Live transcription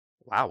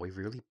Wow, we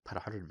really put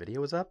 100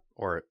 videos up?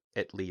 Or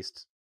at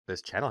least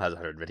this channel has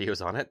 100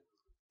 videos on it.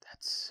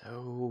 That's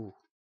so...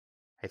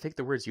 I think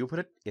the words you put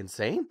it,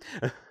 insane?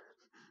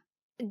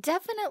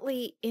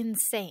 Definitely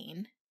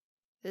insane.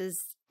 Because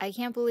I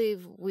can't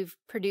believe we've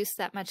produced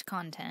that much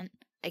content.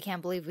 I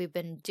can't believe we've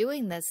been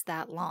doing this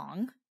that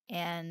long.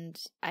 And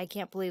I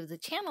can't believe the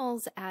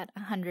channel's at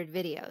 100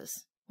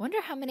 videos.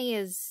 Wonder how many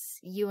is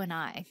you and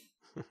I?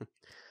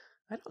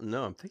 I don't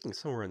know. I'm thinking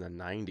somewhere in the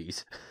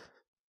 90s.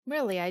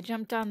 Really, I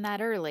jumped on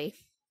that early.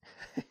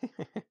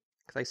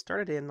 Because I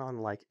started in on,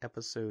 like,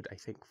 episode, I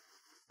think,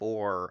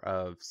 4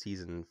 of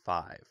season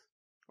 5.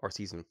 Or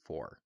season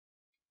 4.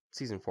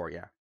 Season 4,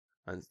 yeah.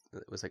 And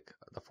it was, like,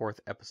 the 4th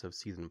episode of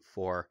season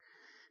 4.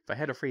 If I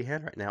had a free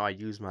hand right now,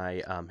 I'd use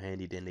my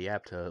handy-dandy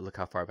app to look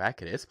how far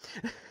back it is.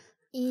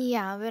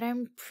 Yeah, but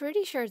I'm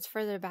pretty sure it's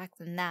further back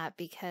than that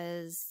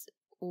because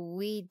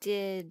we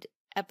did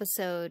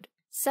episode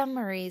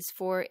summaries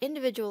for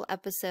individual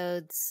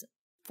episodes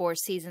for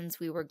seasons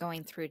we were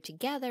going through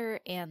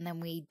together, and then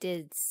we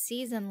did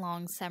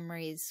season-long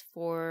summaries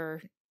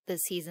for the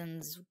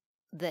seasons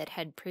that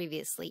had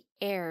previously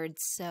aired,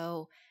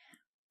 so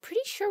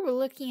pretty sure we're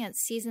looking at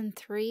season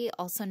 3,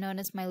 also known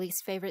as my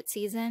least favorite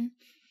season.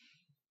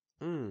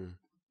 Oh,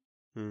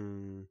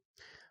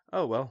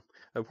 well,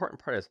 the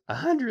important part is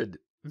 100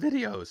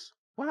 videos.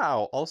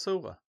 Wow, also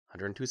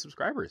 102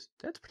 subscribers.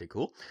 That's pretty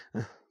cool.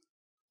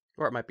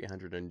 Or it might be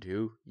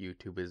 102.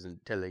 YouTube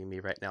isn't telling me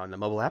right now on the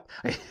mobile app.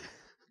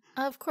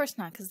 Of course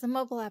not, because the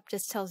mobile app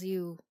just tells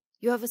you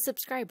you have a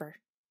subscriber.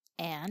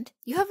 And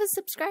you have a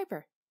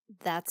subscriber.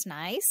 That's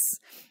nice.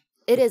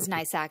 It is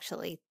nice,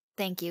 actually.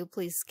 Thank you.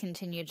 Please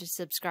continue to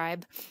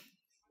subscribe.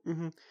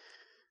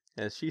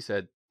 As she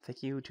said,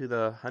 thank you to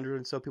the 100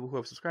 and so people who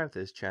have subscribed to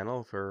this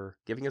channel for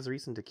giving us a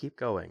reason to keep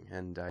going,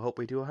 and I hope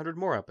we do 100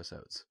 more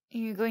episodes.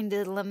 You're going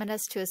to limit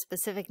us to a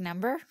specific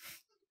number?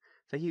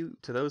 Thank you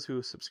to those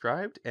who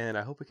subscribed, and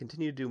I hope we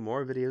continue to do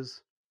more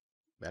videos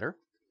better.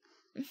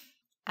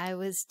 I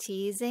was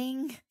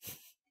teasing.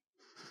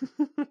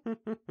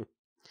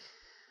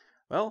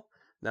 Well,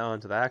 now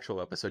onto the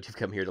actual episode you've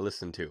come here to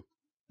listen to.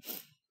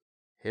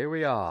 Here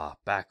we are,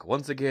 back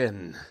once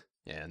again.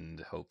 And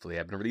hopefully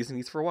I've been releasing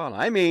these for a while.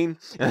 I mean,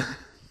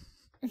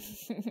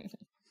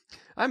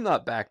 I'm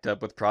not backed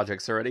up with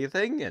projects or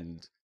anything,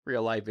 and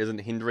real life isn't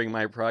hindering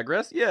my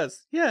progress.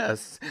 Yes,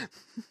 yes.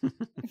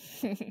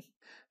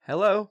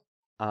 Hello,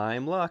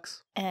 I'm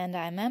Lux. And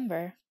I'm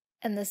Ember.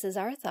 And this is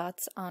our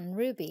thoughts on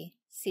RWBY,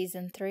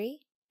 Season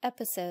 3,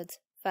 Episodes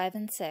 5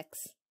 and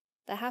 6,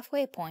 The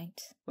Halfway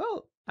Point.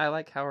 Well, I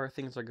like how our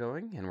things are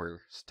going, and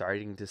we're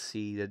starting to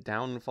see the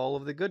downfall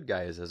of the good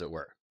guys, as it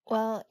were.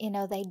 Well, you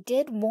know, they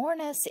did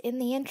warn us in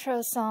the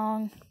intro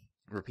song.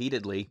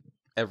 Repeatedly,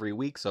 every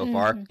week so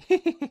far.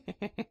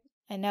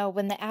 I know,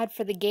 when the ad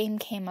for the game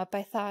came up,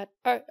 I thought,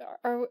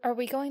 are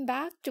we going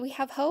back? Do we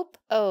have hope?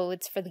 Oh,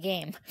 it's for the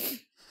game.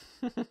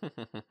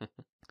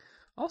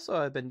 Also,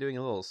 I've been doing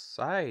a little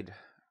side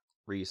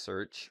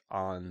research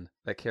on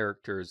the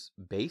characters'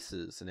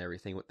 bases and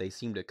everything, what they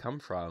seem to come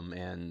from,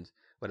 and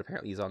what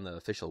apparently is on the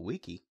official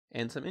wiki.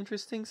 And some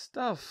interesting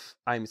stuff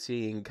I'm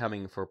seeing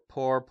coming for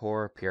poor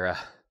Pyrrha.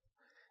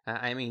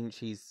 I mean,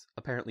 she's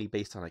apparently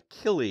based on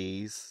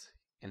Achilles,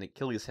 and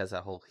Achilles has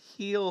that whole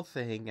heel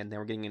thing, and then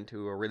we're getting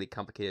into a really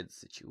complicated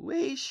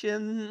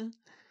situation.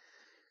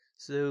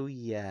 So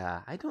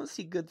yeah, I don't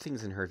see good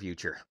things in her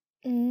future.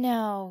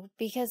 No,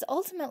 because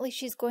ultimately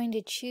she's going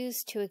to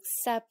choose to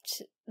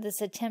accept this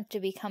attempt to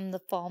become the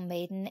Fall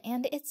Maiden,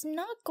 and it's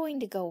not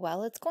going to go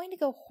well. It's going to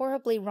go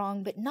horribly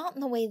wrong, but not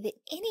in the way that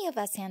any of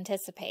us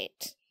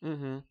anticipate.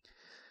 And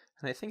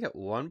I think at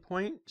one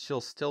point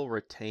she'll still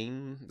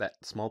retain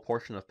that small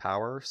portion of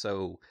power,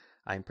 so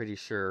I'm pretty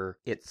sure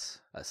it's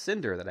a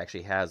Cinder that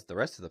actually has the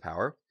rest of the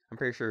power. I'm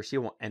pretty sure she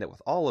won't end up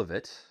with all of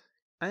it.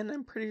 And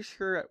I'm pretty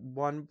sure at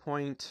one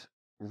point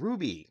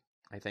RWBY,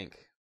 I think,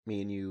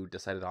 me and you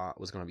decided on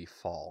was going to be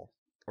fall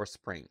or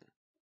spring.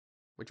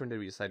 Which one did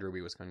we decide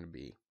RWBY was going to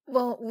be?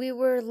 Well, we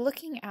were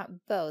looking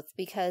at both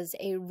because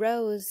a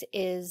rose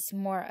is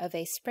more of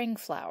a spring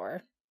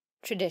flower,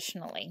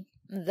 traditionally,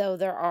 though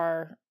there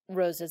are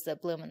roses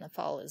that bloom in the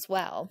fall as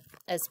well,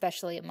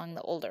 especially among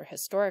the older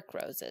historic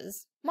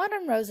roses.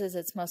 Modern roses,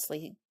 it's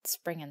mostly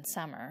spring and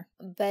summer,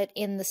 but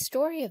in the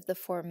story of the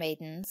Four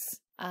Maidens,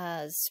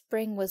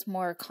 spring was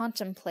more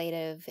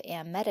contemplative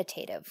and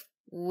meditative,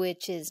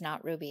 which is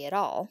not RWBY at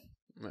all.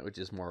 Which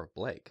is more of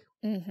Blake.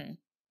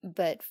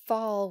 But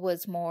fall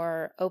was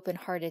more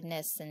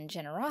open-heartedness and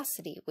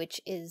generosity, which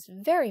is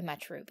very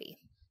much RWBY.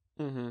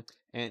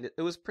 And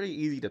it was pretty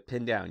easy to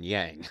pin down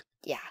Yang.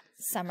 Yeah,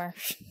 summer.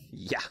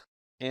 Yeah.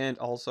 And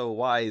also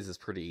Weiss is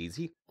pretty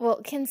easy.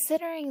 Well,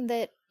 considering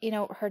that, you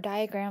know, her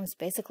diagrams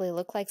basically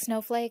look like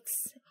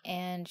snowflakes,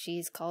 and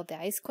she's called the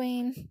Ice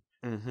Queen.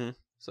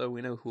 So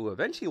we know who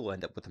eventually will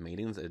end up with the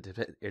maidens.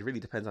 It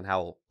really depends on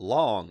how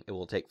long it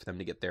will take for them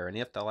to get there, and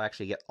if they'll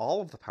actually get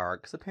all of the power,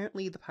 because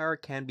apparently the power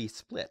can be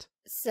split.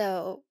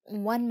 So,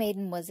 one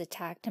maiden was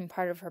attacked and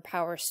part of her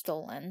power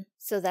stolen.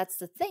 So that's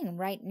the thing.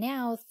 Right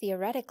now,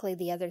 theoretically,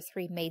 the other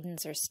three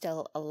maidens are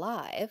still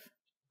alive.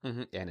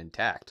 And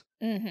intact.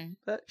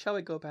 But shall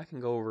we go back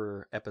and go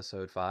over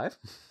episode 5?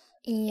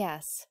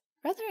 Yes.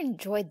 Rather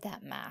enjoyed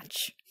that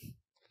match.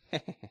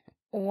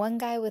 One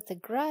guy with a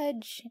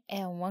grudge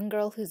and one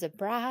girl who's a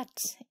brat.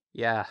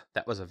 Yeah,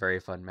 that was a very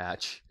fun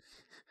match.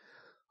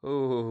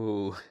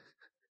 Ooh.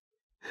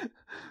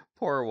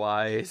 Poor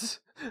Weiss.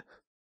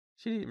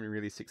 She didn't even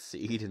really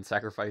succeed in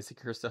sacrificing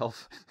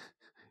herself.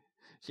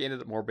 She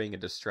ended up more being a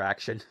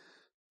distraction.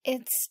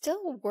 It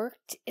still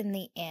worked in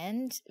the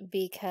end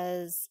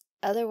because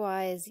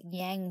otherwise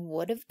Yang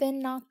would have been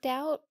knocked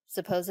out,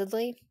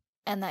 supposedly.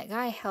 And that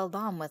guy held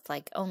on with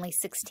like only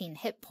 16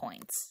 hit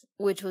points,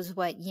 which was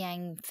what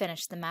Yang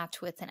finished the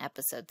match with in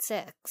episode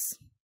 6.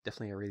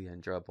 Definitely a really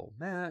enjoyable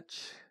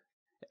match.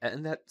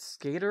 And that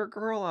skater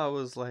girl, I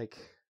was like,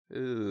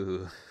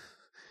 ooh,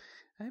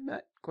 I'm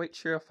not quite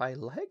sure if I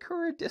like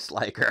her or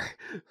dislike her.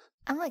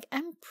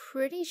 I'm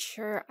pretty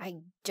sure I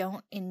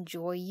don't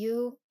enjoy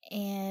you,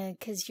 and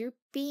because you're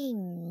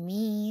being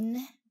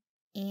mean,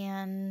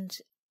 and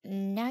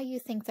now you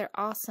think they're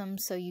awesome,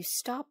 so you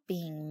stop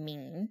being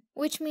mean,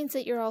 which means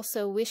that you're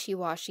also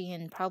wishy-washy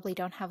and probably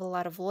don't have a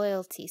lot of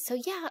loyalty. So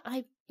yeah,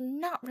 I'm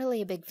not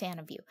really a big fan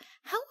of you.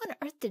 How on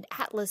earth did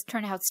Atlas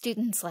turn out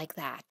students like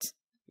that?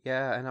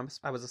 Yeah, and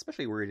I was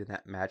especially worried in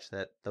that match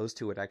that those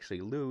two would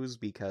actually lose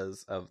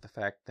because of the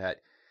fact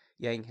that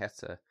Yang has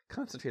to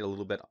concentrate a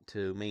little bit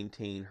to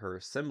maintain her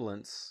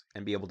semblance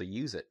and be able to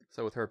use it.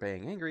 So with her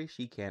being angry,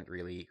 she can't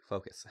really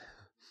focus.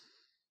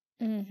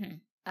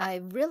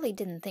 I really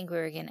didn't think we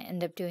were going to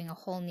end up doing a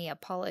whole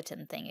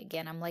Neapolitan thing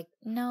again. I'm like,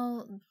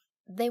 no,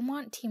 they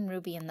want Team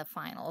RWBY in the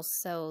finals,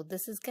 so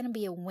this is going to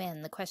be a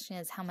win. The question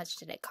is, how much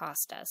did it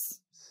cost us?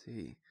 Let's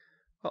see.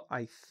 Well,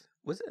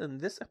 was it in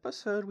this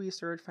episode we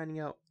started finding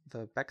out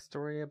the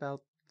backstory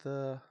about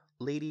the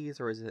ladies,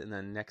 or is it in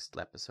the next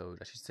episode?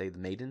 I should say the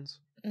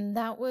maidens?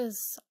 That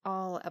was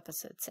all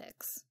episode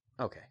 6.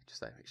 Okay,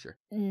 just to make sure.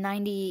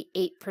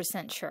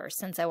 98% sure,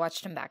 since I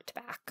watched them back to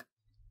back.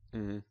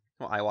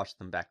 Well, I watched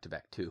them back to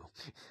back too.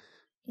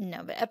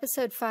 No, but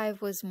episode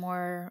 5 was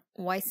more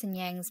Weiss and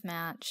Yang's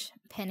match,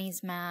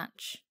 Penny's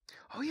match.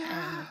 Oh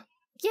yeah!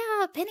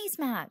 Yeah, Penny's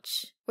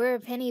match, where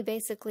Penny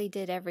basically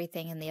did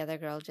everything and the other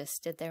girl just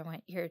stood there and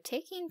went, "You're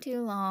taking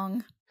too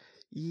long."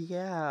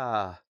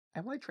 Yeah.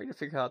 I'm like trying to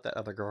figure out that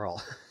other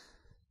girl.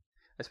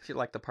 I especially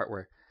like the part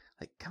where,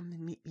 like, come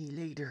and meet me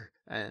later.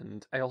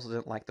 And I also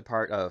didn't like the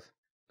part of,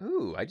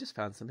 ooh, I just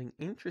found something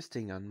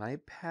interesting on my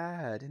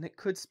pad, and it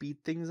could speed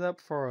things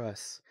up for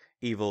us.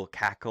 Evil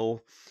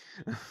cackle.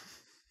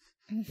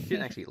 She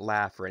didn't actually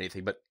laugh or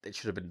anything, but it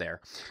should have been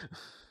there.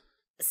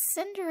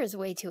 Cinder is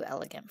way too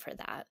elegant for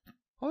that.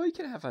 Oh, you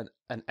can have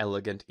an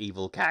elegant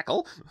evil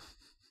cackle.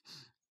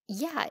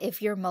 Yeah,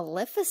 if you're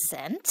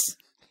Maleficent.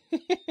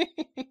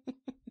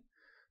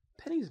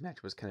 Penny's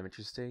match was kind of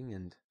interesting,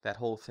 and that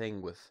whole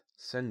thing with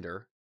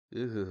Cinder.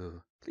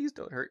 Ooh, please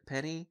don't hurt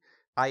Penny.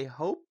 I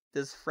hope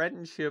this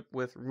friendship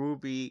with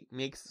RWBY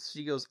makes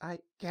she goes, I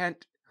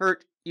can't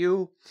hurt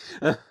you.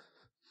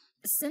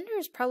 Cinder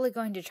is probably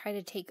going to try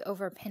to take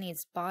over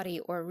Penny's body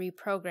or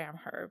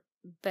reprogram her,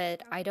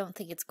 but I don't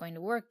think it's going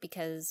to work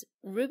because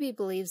RWBY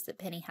believes that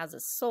Penny has a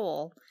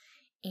soul,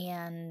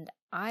 and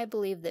I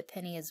believe that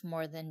Penny is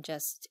more than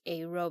just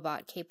a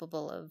robot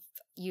capable of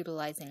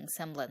utilizing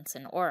semblance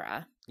and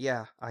aura.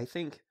 Yeah, I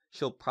think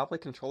she'll probably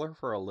control her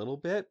for a little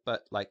bit,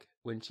 but like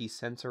when she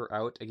sends her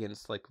out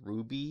against like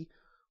RWBY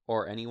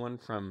or anyone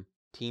from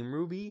Team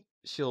RWBY,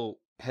 she'll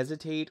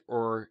hesitate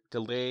or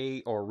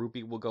delay, or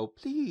RWBY will go,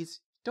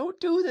 please, don't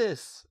do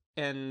this!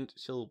 And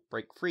she'll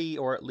break free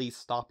or at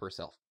least stop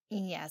herself.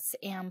 Yes,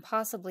 and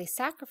possibly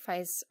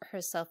sacrifice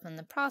herself in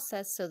the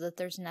process so that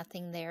there's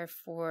nothing there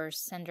for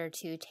Cinder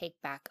to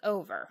take back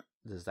over.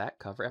 Does that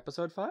cover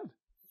episode 5?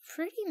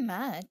 Pretty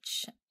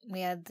much.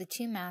 We had the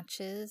 2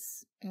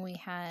 matches. We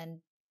had,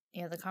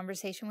 the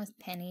conversation with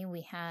Penny.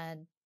 We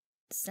had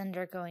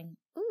Cinder going,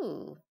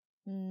 ooh,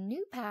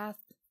 new path.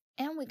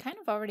 And we kind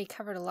of already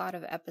covered a lot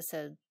of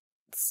episode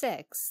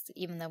 6,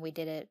 even though we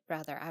did it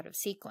rather out of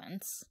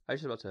sequence. I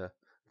was just about to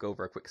go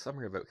over a quick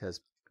summary of it, because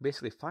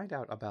basically find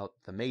out about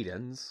the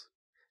maidens,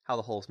 how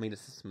the whole maiden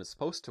system is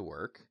supposed to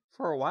work.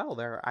 For a while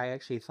there, I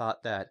actually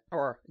thought that,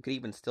 or it could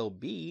even still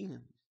be,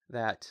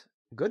 that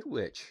Good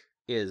Witch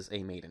is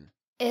a maiden.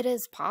 It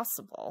is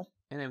possible.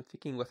 And I'm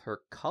thinking with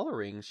her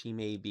coloring, she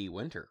may be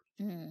Winter.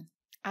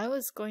 I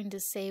was going to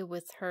say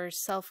with her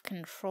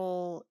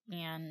self-control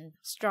and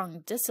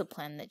strong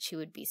discipline that she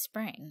would be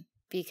Spring,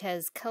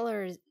 because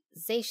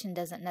colorization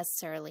doesn't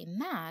necessarily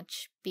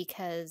match,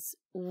 because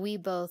we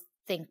both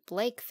think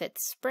Blake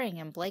fits Spring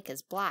and Blake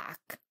is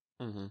black.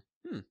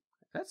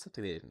 That's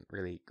something they didn't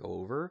really go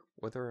over,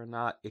 whether or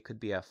not it could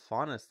be a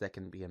Faunus that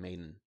can be a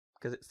maiden.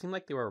 Because it seemed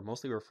like they were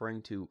mostly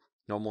referring to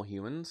normal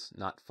humans,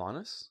 not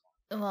Faunus.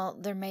 Well,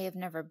 there may have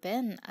never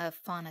been a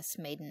Faunus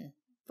maiden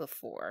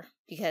before,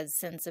 because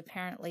since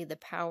apparently the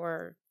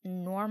power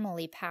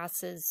normally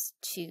passes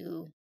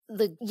to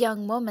the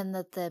young woman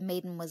that the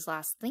maiden was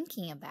last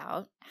thinking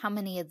about, how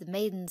many of the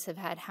maidens have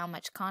had how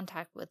much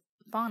contact with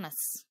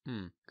Faunus?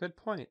 Good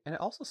point. And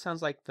it also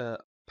sounds like the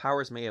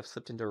powers may have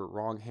slipped into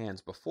wrong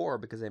hands before,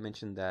 because they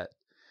mentioned that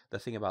the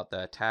thing about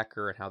the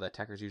attacker and how the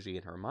attacker's usually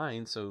in her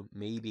mind, so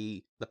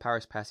maybe the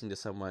powers passing to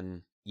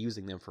someone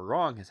using them for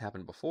wrong has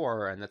happened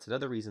before, and that's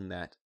another reason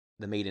that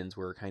the maidens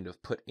were kind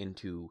of put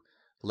into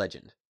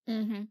legend.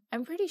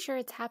 I'm pretty sure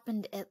it's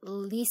happened at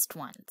least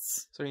once.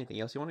 Is there anything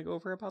else you want to go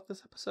over about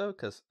this episode?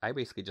 Because I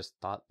basically just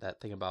thought that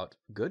thing about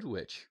Good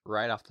Witch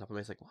right off the top of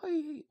my head. It's like,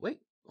 wait,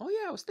 oh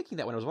yeah, I was thinking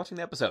that when I was watching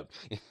the episode.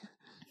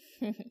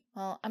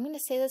 Well, I'm going to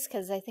say this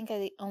because I think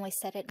I only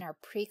said it in our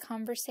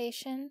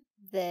pre-conversation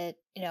that,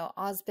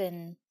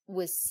 Osmond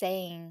was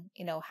saying,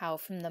 how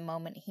from the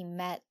moment he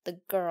met the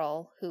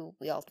girl, who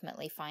we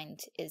ultimately find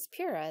is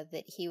Pyrrha,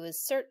 that he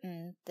was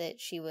certain that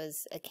she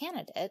was a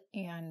candidate,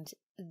 and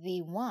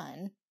the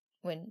one,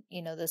 when,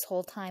 this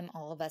whole time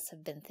all of us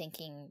have been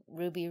thinking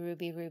RWBY,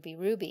 RWBY, RWBY,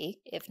 RWBY,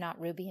 if not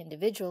RWBY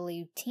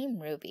individually, Team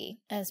RWBY,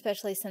 and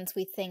especially since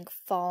we think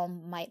Fall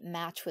might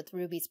match with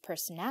Ruby's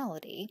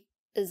personality.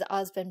 Does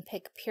Osmond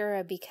pick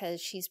Pyrrha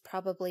because she's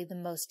probably the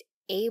most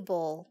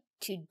able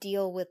to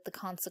deal with the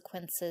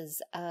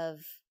consequences of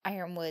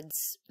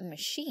Ironwood's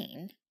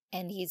machine,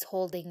 and he's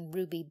holding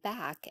RWBY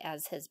back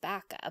as his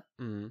backup?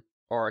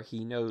 Or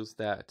he knows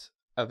that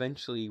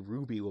eventually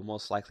RWBY will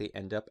most likely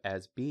end up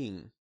as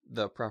being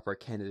the proper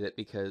candidate,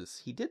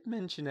 because he did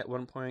mention at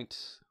one point,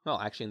 well,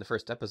 actually in the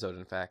first episode,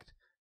 in fact,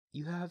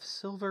 you have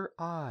silver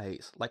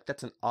eyes. Like,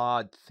 that's an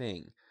odd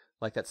thing.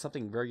 Like, that's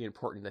something very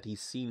important that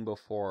he's seen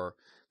before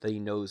that he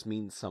knows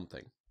means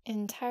something.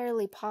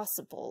 Entirely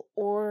possible.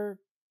 Or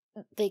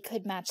they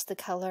could match the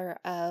color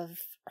of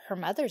her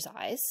mother's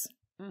eyes.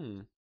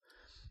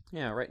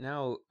 Yeah, right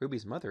now,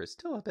 Ruby's mother is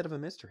still a bit of a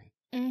mystery.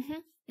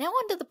 Now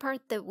on to the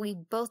part that we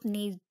both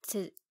need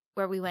to,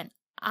 where we went,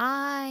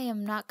 I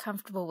am not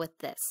comfortable with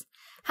this.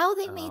 How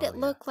they made it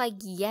look like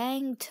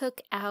Yang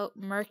took out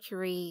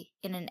Mercury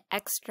in an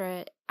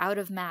extra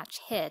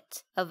out-of-match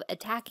hit of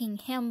attacking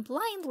him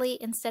blindly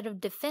instead of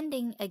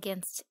defending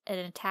against an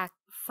attack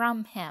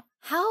from him.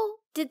 How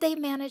did they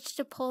manage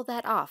to pull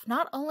that off?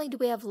 Not only do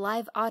we have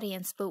live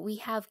audience, but we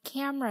have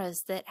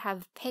cameras that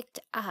have picked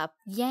up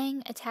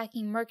Yang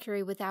attacking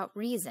Mercury without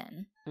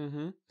reason.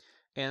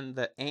 And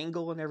the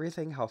angle and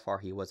everything, how far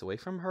he was away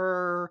from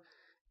her,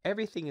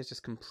 everything is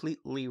just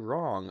completely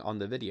wrong on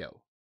the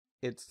video.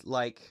 It's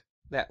like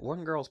that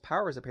one girl's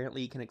powers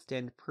apparently can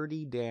extend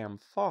pretty damn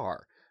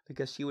far,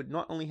 because she would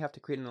not only have to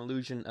create an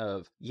illusion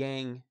of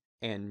Yang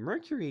and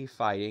Mercury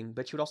fighting,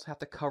 but she would also have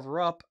to cover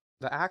up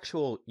the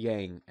actual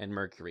Yang and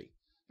Mercury,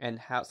 and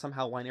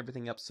somehow line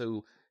everything up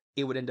so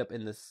it would end up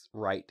in this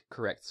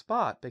correct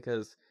spot,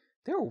 because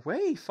they're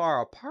way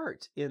far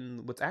apart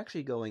in what's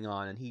actually going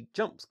on, and he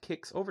jumps,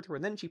 kicks over to her,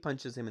 and then she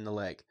punches him in the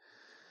leg.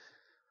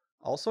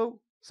 Also,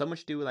 someone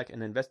should do like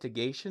an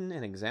investigation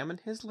and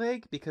examine his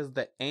leg, because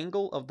the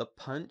angle of the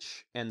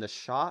punch and the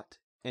shot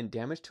and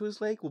damage to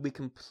his leg will be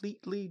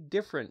completely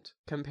different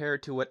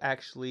compared to what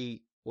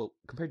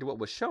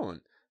was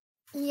shown.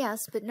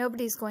 Yes, but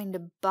nobody's going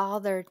to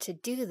bother to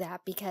do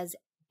that because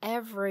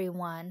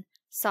everyone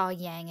saw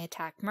Yang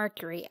attack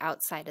Mercury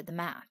outside of the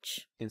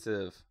match. Instead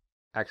of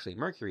actually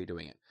Mercury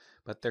doing it.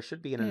 But there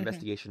should be an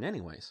investigation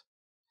anyways.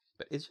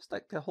 But it's just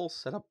like the whole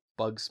setup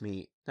bugs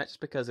me. Not just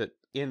because it,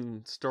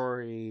 in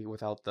story,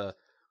 without the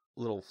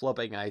little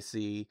flubbing I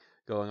see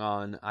going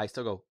on, I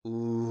still go,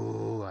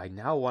 ooh, I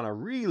now want to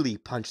really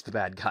punch the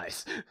bad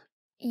guys.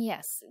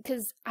 Yes,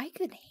 because I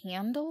could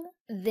handle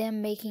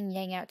them making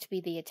Yang out to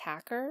be the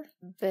attacker,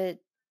 but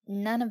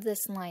none of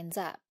this lines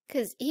up.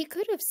 Because he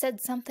could have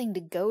said something to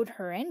goad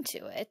her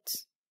into it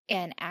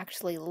and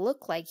actually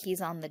look like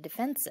he's on the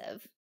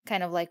defensive.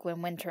 Kind of like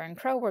when Winter and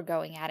Crow were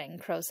going at it, and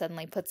Crow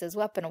suddenly puts his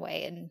weapon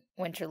away, and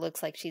Winter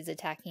looks like she's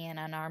attacking an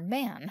unarmed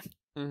man.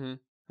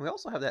 We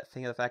also have that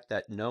thing of the fact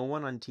that no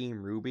one on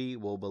Team RWBY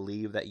will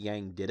believe that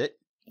Yang did it.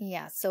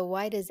 Yeah, so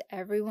why does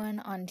everyone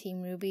on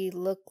Team RWBY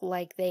look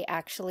like they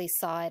actually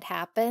saw it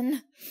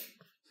happen?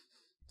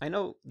 I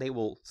know they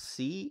will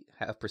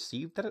have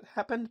perceived that it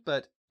happened,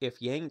 but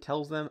if Yang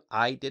tells them,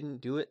 I didn't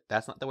do it,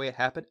 that's not the way it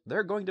happened,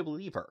 they're going to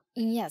believe her.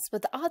 Yes,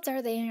 but the odds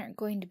are they aren't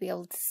going to be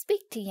able to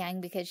speak to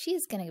Yang because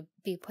she's going to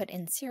be put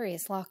in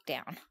serious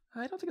lockdown.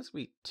 I don't think it's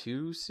going to be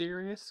too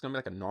serious. It's going to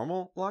be like a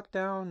normal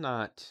lockdown,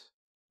 not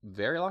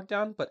very locked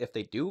down, but if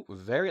they do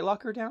very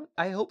lock her down,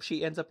 I hope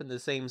she ends up in the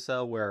same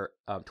cell where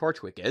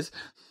Torchwick is.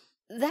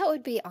 That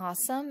would be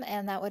awesome,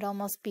 and that would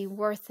almost be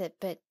worth it,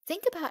 but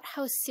think about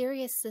how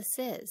serious this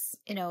is.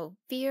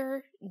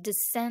 Fear,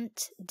 dissent,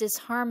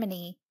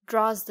 disharmony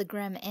draws the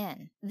Grimm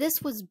in.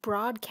 This was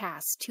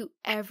broadcast to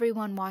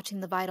everyone watching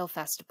the Vital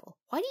Festival.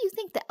 Why do you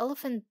think the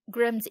Elephant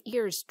Grimm's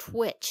ears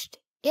twitched?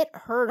 It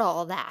heard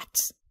all that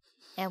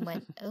and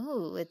went,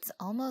 ooh, it's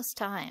almost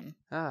time.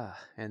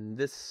 And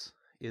this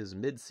is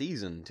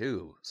mid-season,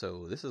 too,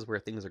 so this is where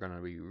things are going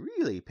to be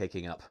really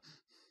picking up.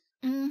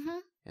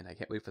 And I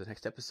can't wait for the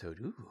next episode.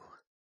 Ooh.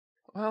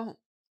 Well,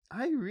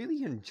 I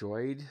really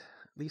enjoyed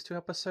these two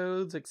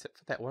episodes, except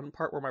for that one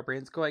part where my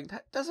brain's going,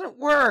 that doesn't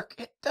work!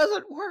 It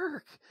doesn't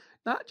work!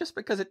 Not just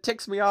because it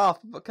ticks me off,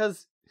 but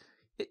because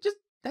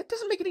that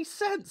doesn't make any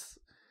sense.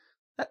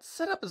 That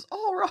setup is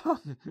all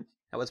wrong.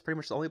 That was pretty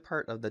much the only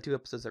part of the 2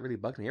 episodes that really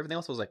bugged me. Everything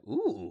else was like,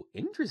 ooh,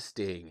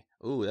 interesting.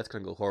 Ooh, that's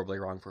going to go horribly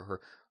wrong for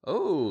her.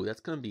 Oh, that's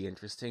going to be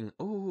interesting.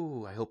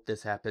 Oh, I hope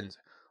this happens.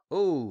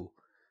 Oh,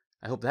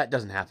 I hope that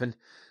doesn't happen.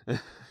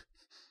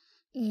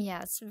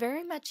 Yes,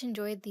 very much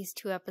enjoyed these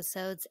 2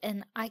 episodes,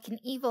 and I can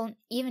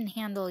even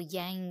handle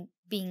Yang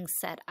being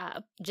set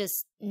up,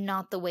 just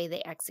not the way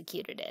they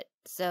executed it.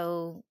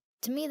 So,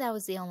 to me, that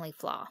was the only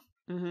flaw.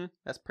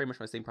 That's pretty much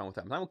my same problem with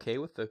that. I'm okay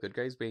with the good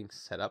guys being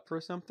set up for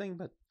something,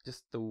 but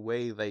just the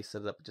way they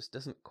set it up just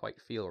doesn't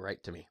quite feel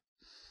right to me.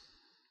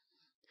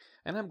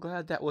 And I'm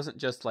glad that wasn't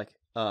just like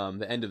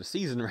the end of the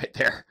season right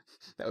there.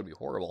 That would be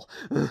horrible.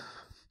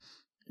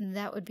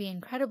 That would be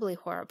incredibly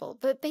horrible.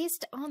 But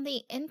based on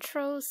the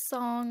intro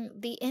song,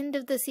 the end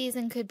of the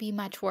season could be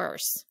much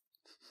worse.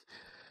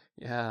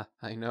 Yeah,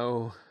 I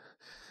know.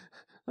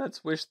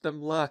 Let's wish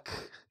them luck.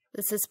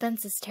 The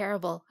suspense is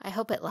terrible. I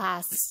hope it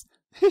lasts.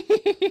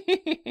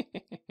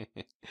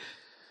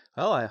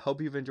 Well, I hope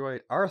you've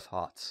enjoyed our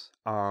thoughts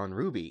on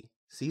RWBY,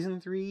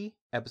 Season 3,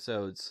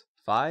 Episodes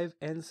 5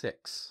 and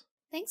 6.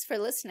 Thanks for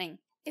listening.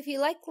 If you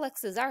like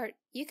Lux's art,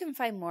 you can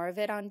find more of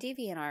it on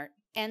DeviantArt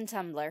and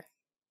Tumblr.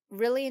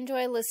 Really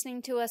enjoy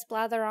listening to us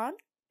blather on?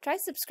 Try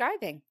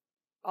subscribing.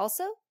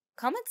 Also,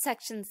 comment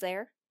section's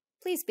there.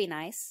 Please be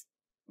nice.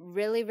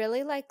 Really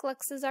like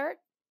Lux's art?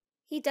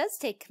 He does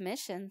take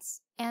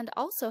commissions and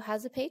also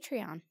has a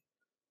Patreon.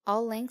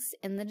 All links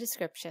in the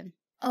description.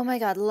 Oh my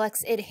god, Lux,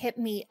 it hit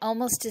me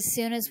almost as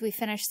soon as we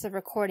finished the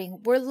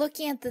recording. We're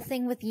looking at the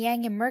thing with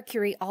Yang and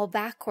Mercury all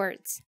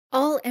backwards.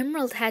 All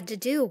Emerald had to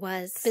do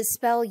was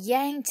dispel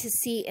Yang to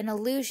see an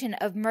illusion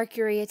of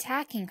Mercury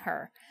attacking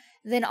her.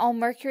 Then all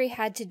Mercury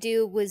had to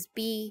do was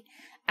be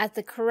at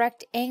the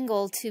correct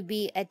angle to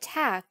be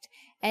attacked,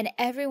 and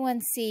everyone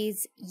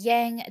sees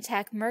Yang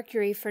attack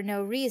Mercury for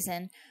no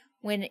reason,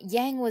 when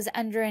Yang was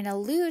under an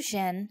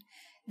illusion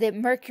that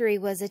Mercury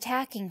was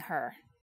attacking her.